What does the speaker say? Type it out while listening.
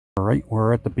Alright,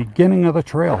 we're at the beginning of the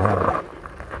trailhead.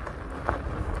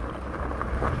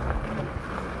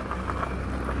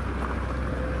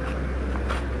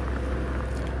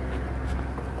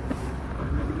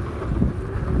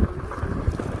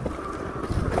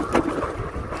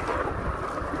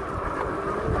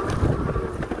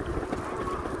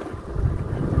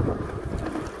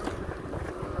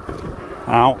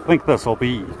 I don't think this will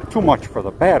be too much for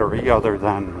the battery, other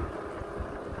than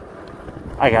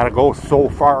I gotta go so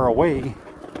far away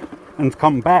and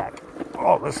come back.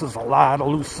 Oh, this is a lot of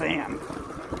loose sand.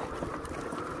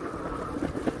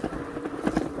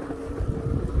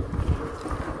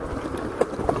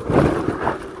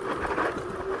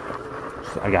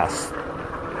 So I got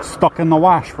stuck in the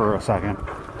wash for a second.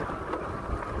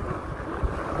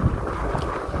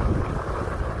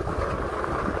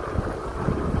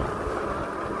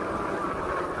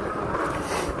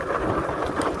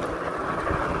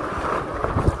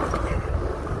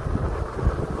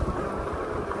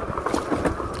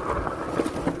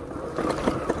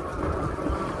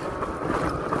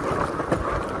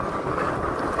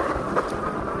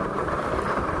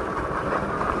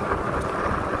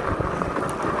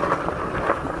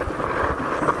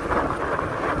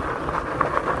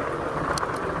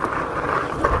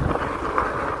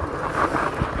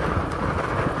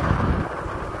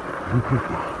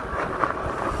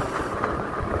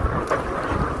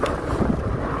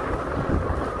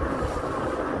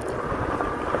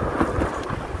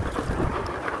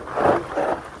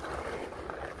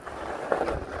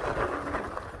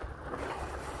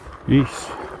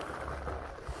 Yeesh.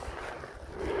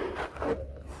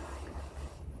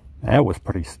 That was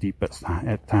pretty steep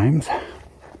at times.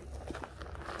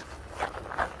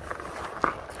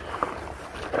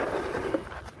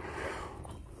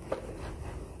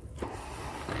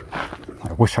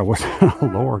 I wish I was in a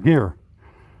lower gear.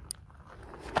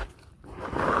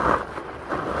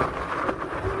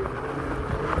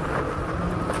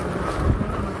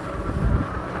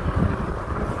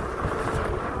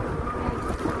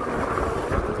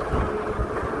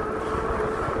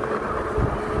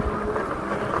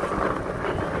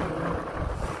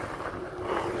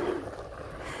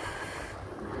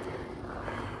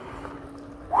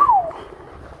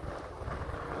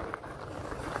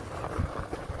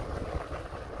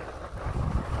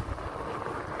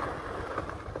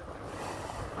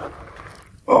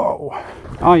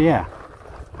 Oh yeah,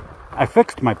 I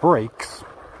fixed my brakes.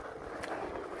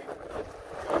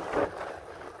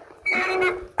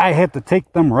 I had to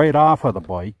take them right off of the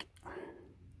bike,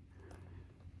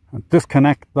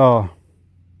 disconnect the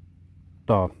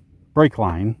brake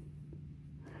line,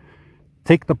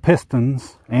 take the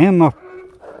pistons and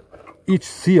each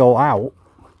seal out,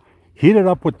 heat it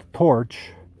up with the torch,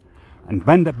 and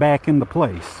bend it back into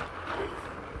place.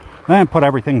 Then put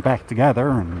everything back together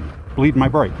and bleed my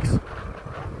brakes.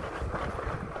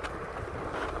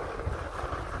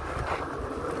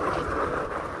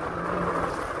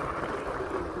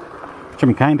 Which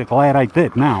I'm kind of glad I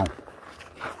did now.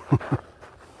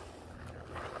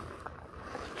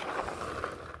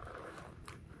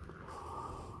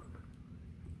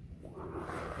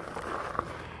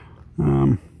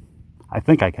 I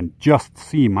think I can just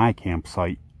see my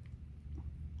campsite.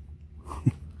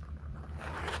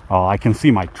 Oh, I can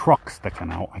see my truck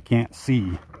sticking out. I can't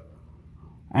see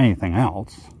anything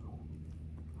else.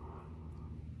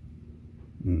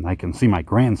 And I can see my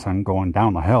grandson going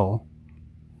down the hill.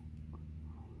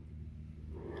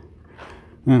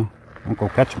 Yeah, I'll go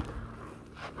catch him.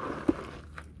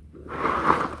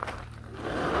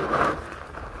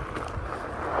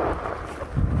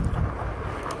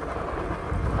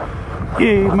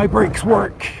 Yay, my brakes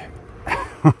work.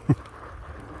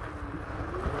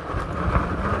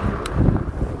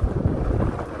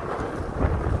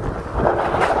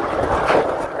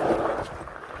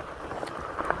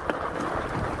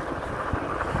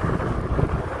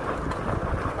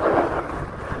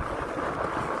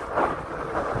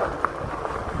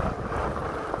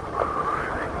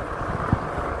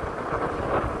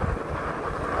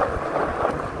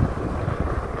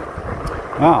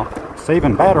 Well,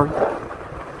 saving battery.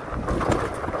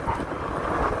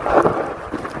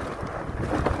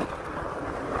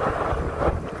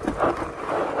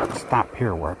 Stop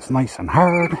here where it's nice and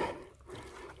hard.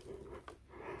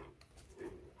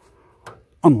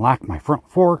 Unlock my front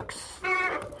forks.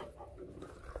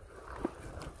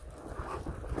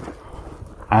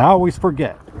 I always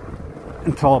forget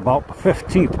until about the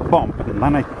 15th bump, and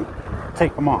then I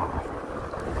take them off.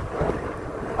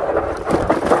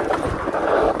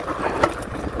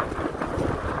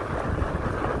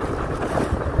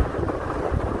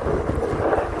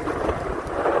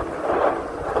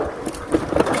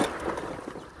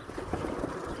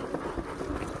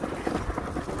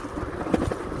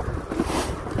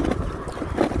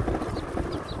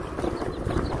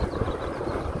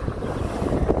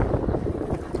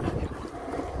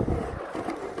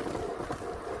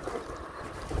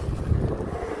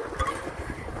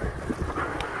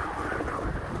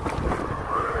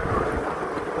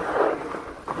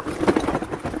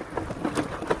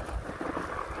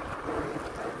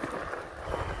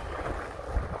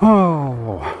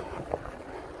 Oh,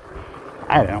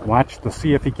 I didn't watch to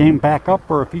see if he came back up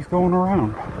or if he's going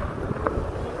around.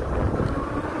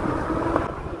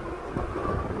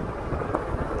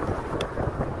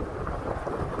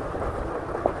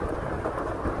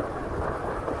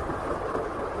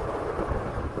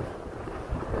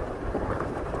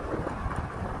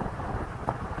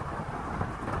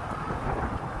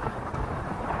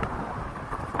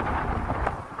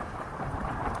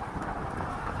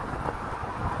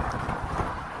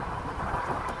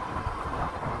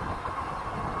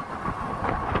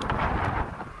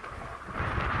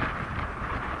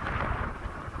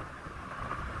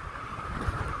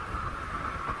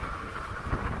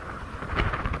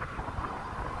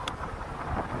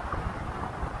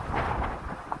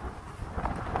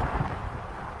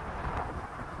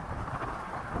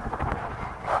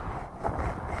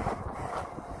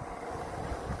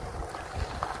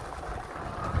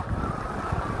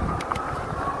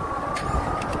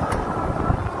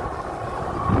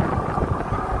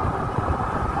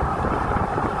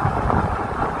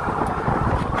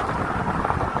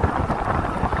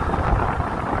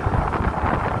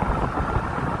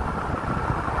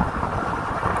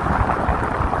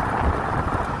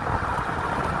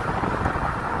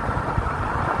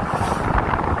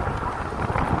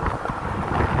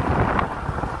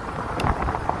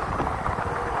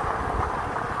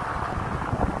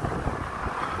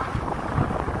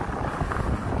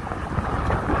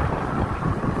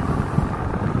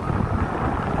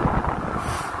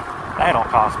 That'll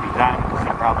cost me time because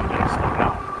he probably didn't slow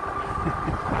down.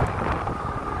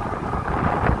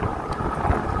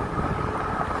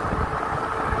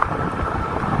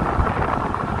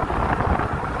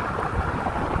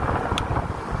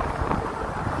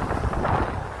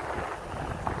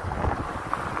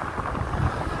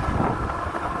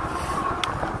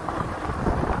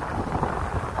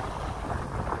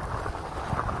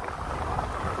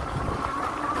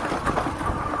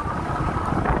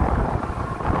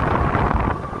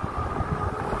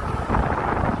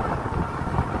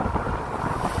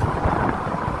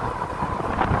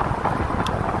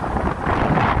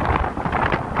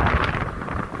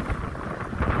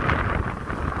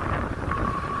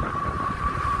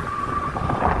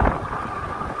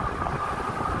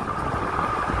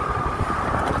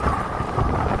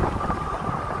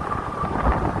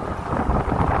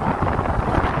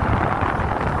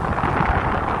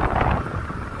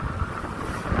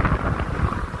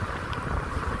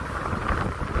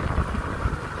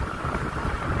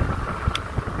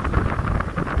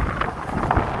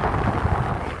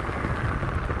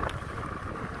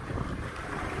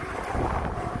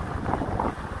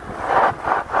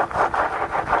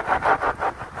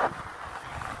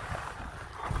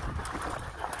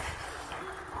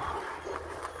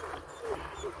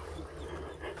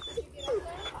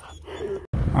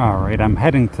 Alright, I'm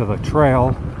heading to the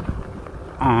trail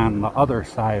on the other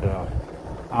side of,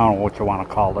 I don't know what you want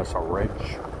to call this, a ridge.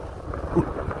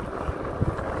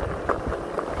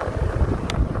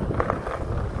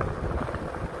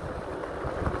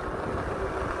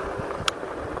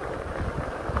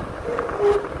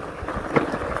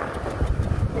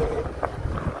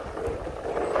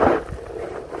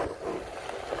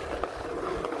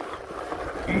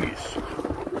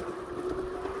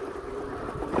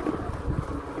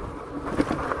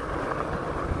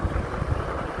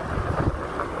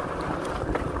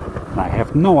 I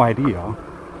have no idea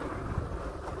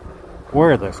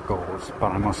where this goes,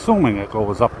 but I'm assuming it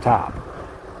goes up top.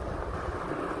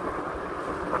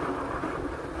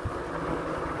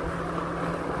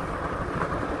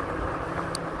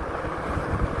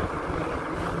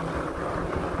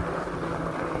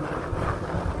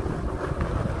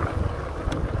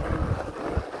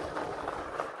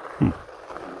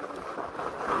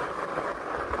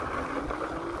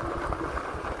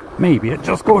 Maybe it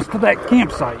just goes to that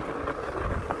campsite.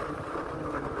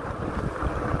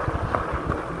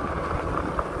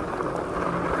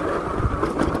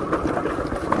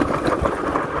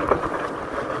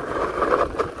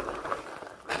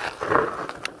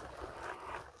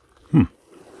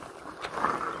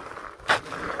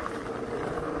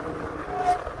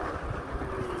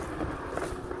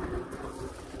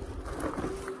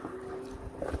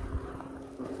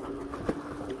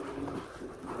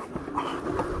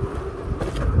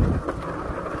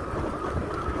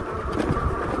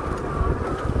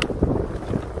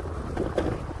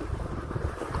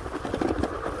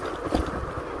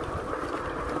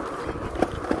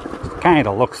 Kind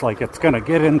of looks like it's going to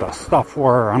get into stuff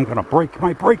where I'm going to break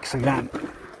my brakes again.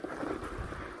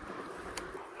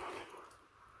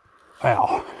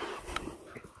 Well,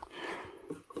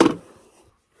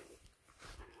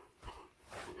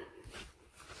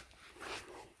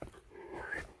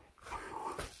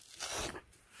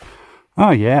 Oh,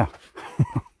 yeah.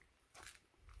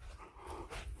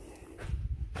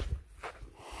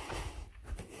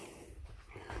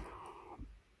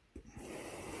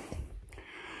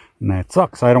 And that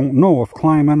sucks. I don't know if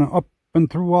climbing up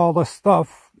and through all this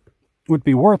stuff would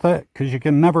be worth it, because you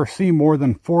can never see more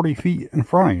than 40 feet in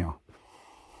front of you.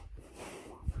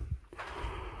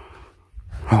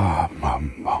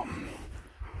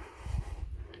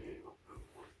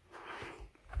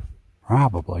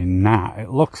 Probably not. It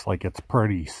looks like it's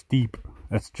pretty steep.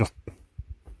 It's just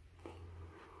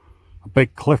a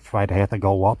big cliff I'd have to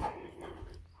go up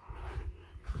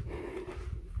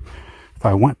if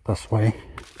I went this way.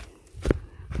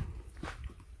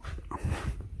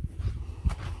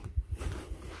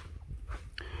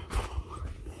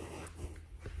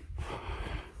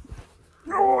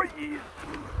 Oh, yeah.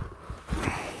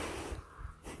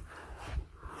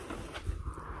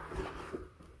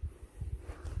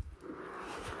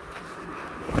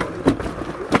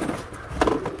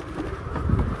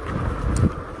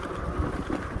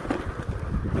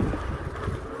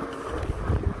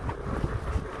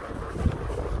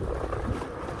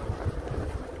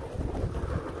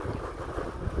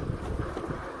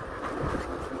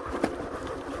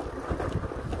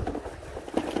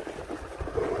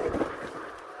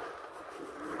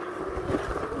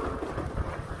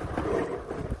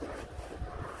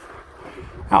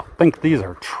 I don't think these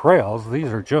are trails. These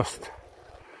are just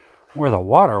where the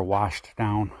water washed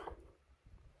down.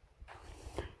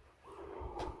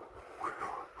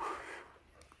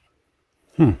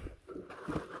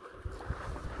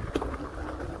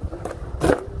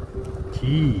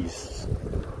 Jeez.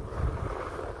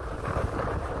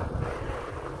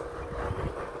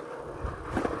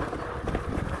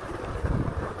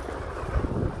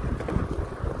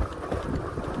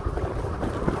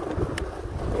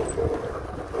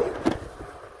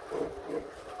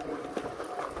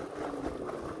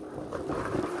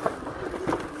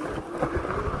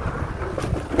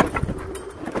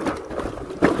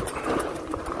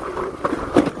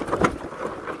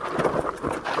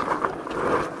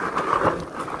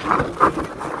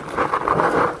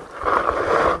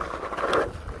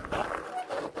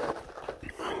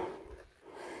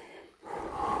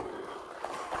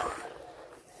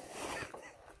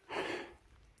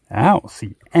 I don't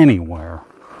see anywhere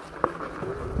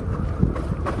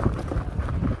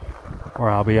where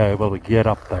I'll be able to get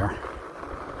up there.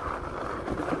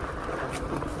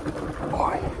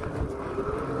 Boy.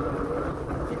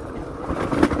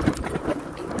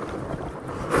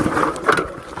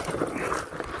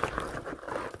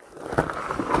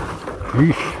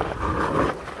 Eesh.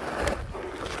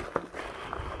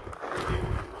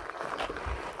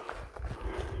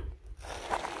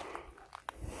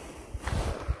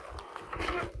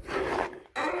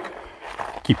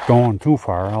 Keep going too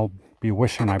far, I'll be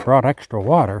wishing I brought extra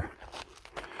water.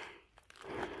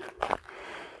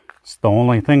 It's the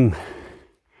only thing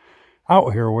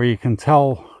out here where you can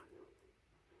tell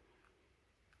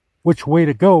which way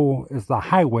to go is the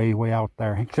highway way out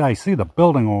there. Actually, I see the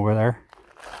building over there,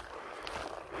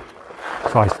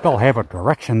 so I still have a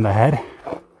direction to head.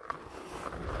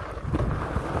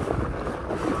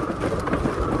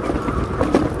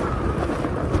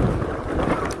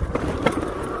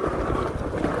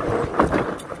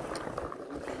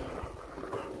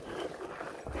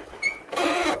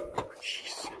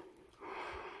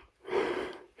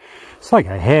 It's like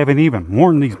I haven't even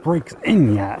worn these brakes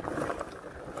in yet.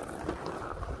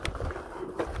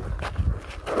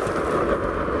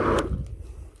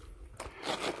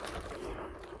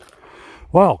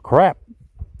 Well, crap.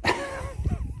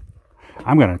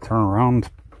 I'm going to turn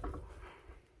around,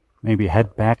 maybe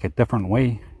head back a different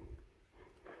way,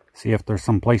 see if there's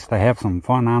some place to have some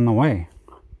fun on the way.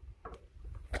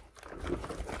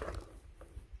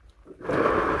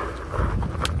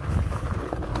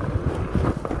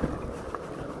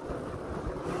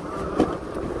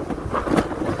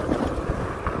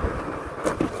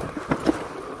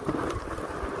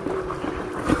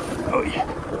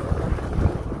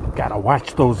 Gotta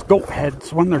watch those goat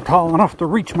heads when they're tall enough to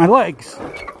reach my legs.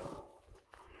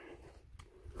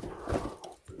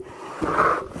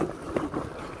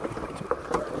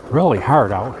 It's really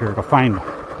hard out here to find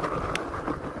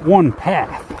one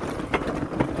path.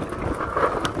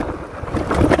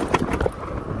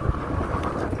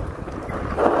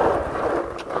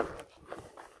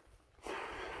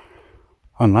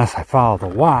 Unless I follow the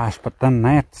wash, but then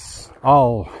that's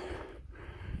all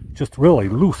just really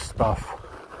loose stuff.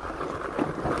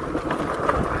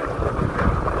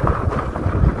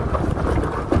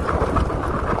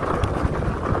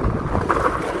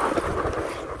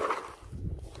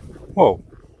 Whoa.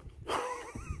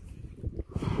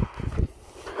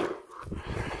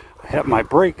 hit my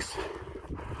brakes.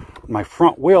 My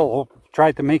front wheel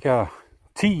tried to make a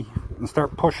T and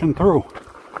start pushing through.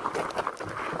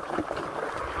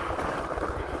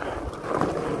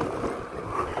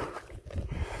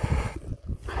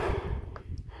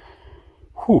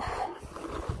 Whew.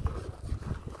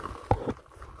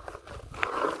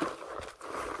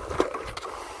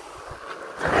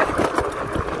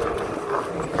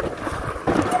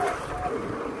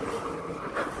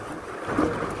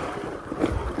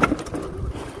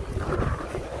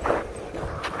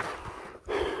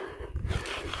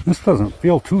 This doesn't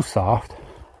feel too soft.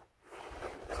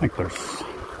 I think there's...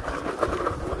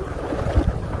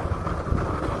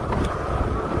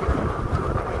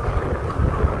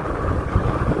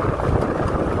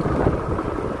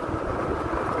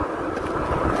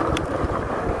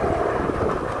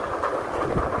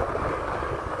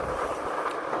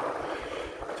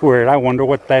 It's weird. I wonder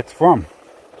what that's from.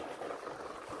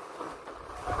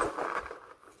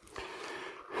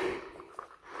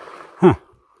 Huh.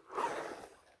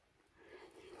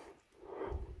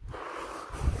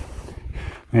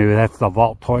 Maybe that's the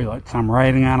vault toilets. I'm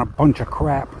riding on a bunch of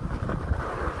crap.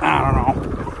 I don't know.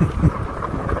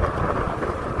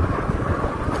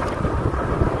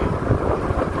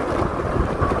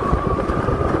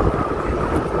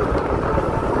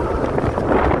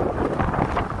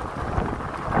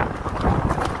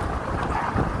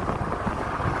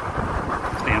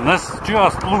 And this is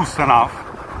just loose enough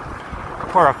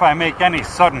for if I make any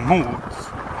sudden moves,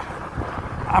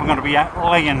 I'm going to be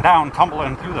laying down,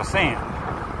 tumbling through the sand.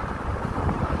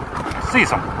 See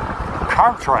some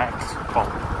car tracks, well,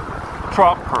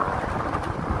 truck or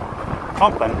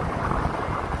something.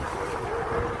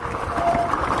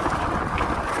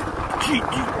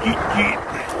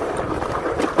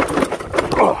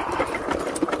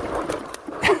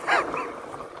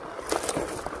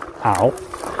 Ow.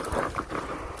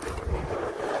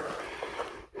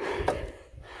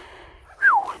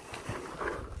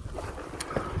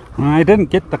 I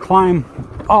didn't get to climb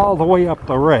all the way up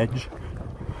the ridge.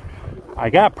 I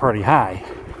got pretty high,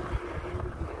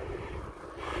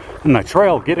 and the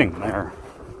trail getting there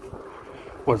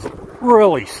was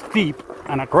really steep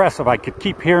and aggressive. I could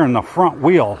keep hearing the front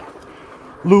wheel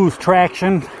lose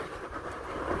traction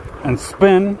and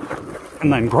spin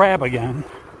and then grab again,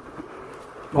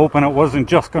 hoping it wasn't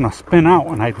just going to spin out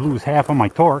and I'd lose half of my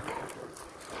torque.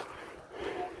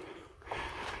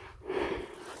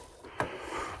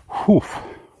 Whew.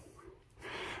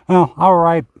 Well, I'll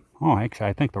ride. Oh, actually,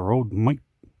 I think the road might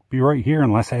be right here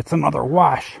unless it's another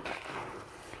wash.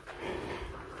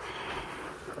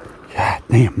 God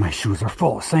damn, my shoes are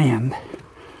full of sand.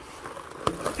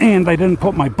 And I didn't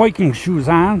put my biking shoes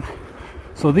on,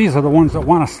 so these are the ones that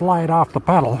want to slide off the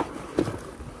pedal.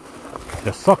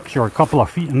 It sucks, you're a couple of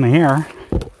feet in the air,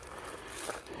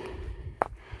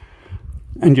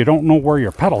 and you don't know where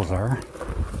your pedals are.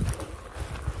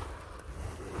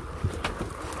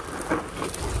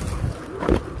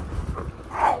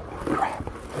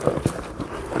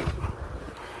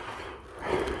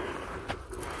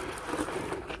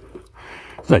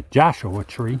 A Joshua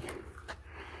tree.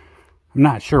 I'm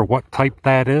not sure what type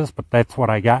that is, but that's what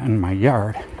I got in my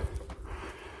yard.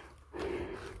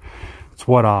 It's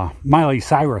what Miley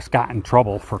Cyrus got in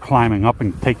trouble for climbing up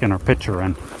and taking her picture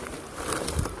in.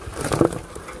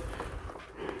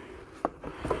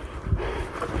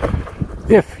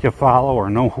 If you follow or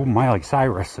know who Miley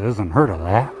Cyrus is and heard of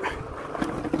that.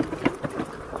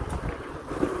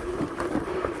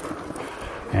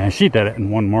 And she did it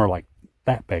in one more like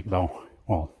that big though.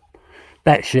 Well,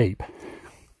 that shape.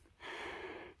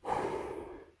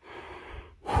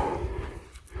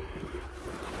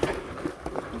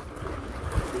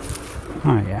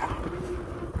 Oh yeah.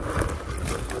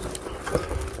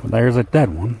 Well, there's a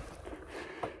dead one.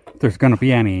 If there's going to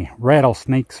be any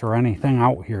rattlesnakes or anything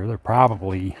out here, they're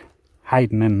probably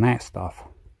hiding in that stuff.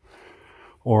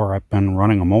 Or I've been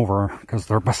running them over because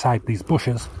they're beside these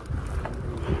bushes.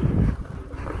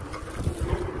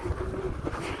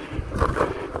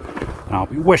 And I'll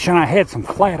be wishing I had some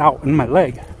flat out in my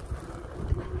leg.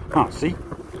 Oh, see?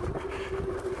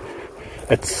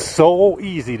 It's so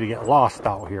easy to get lost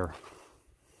out here.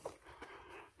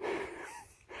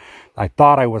 I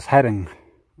thought I was heading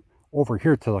over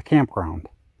here to the campground.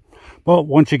 But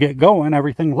once you get going,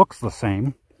 everything looks the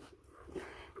same.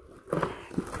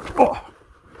 Oh.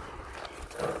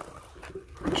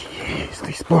 Jeez,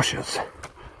 these bushes.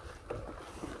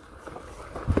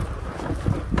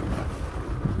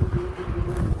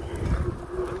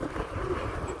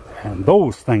 And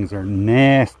those things are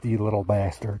nasty little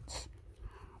bastards.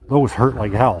 Those hurt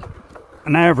like hell.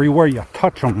 And everywhere you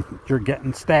touch them, you're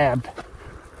getting stabbed.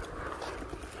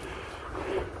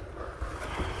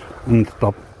 And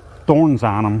the thorns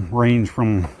on them range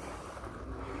from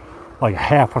like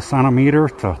 1/2 centimeter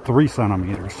to 3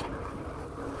 centimeters.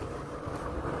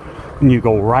 And you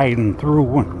go riding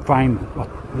through and find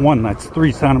one that's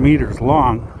 3 centimeters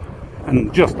long,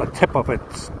 and just the tip of it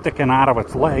sticking out of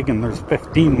its leg, and there's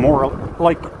 15 more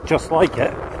just like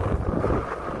it.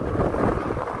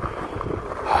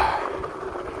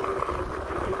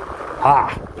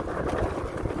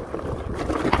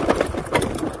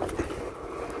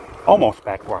 Almost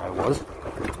back where I was.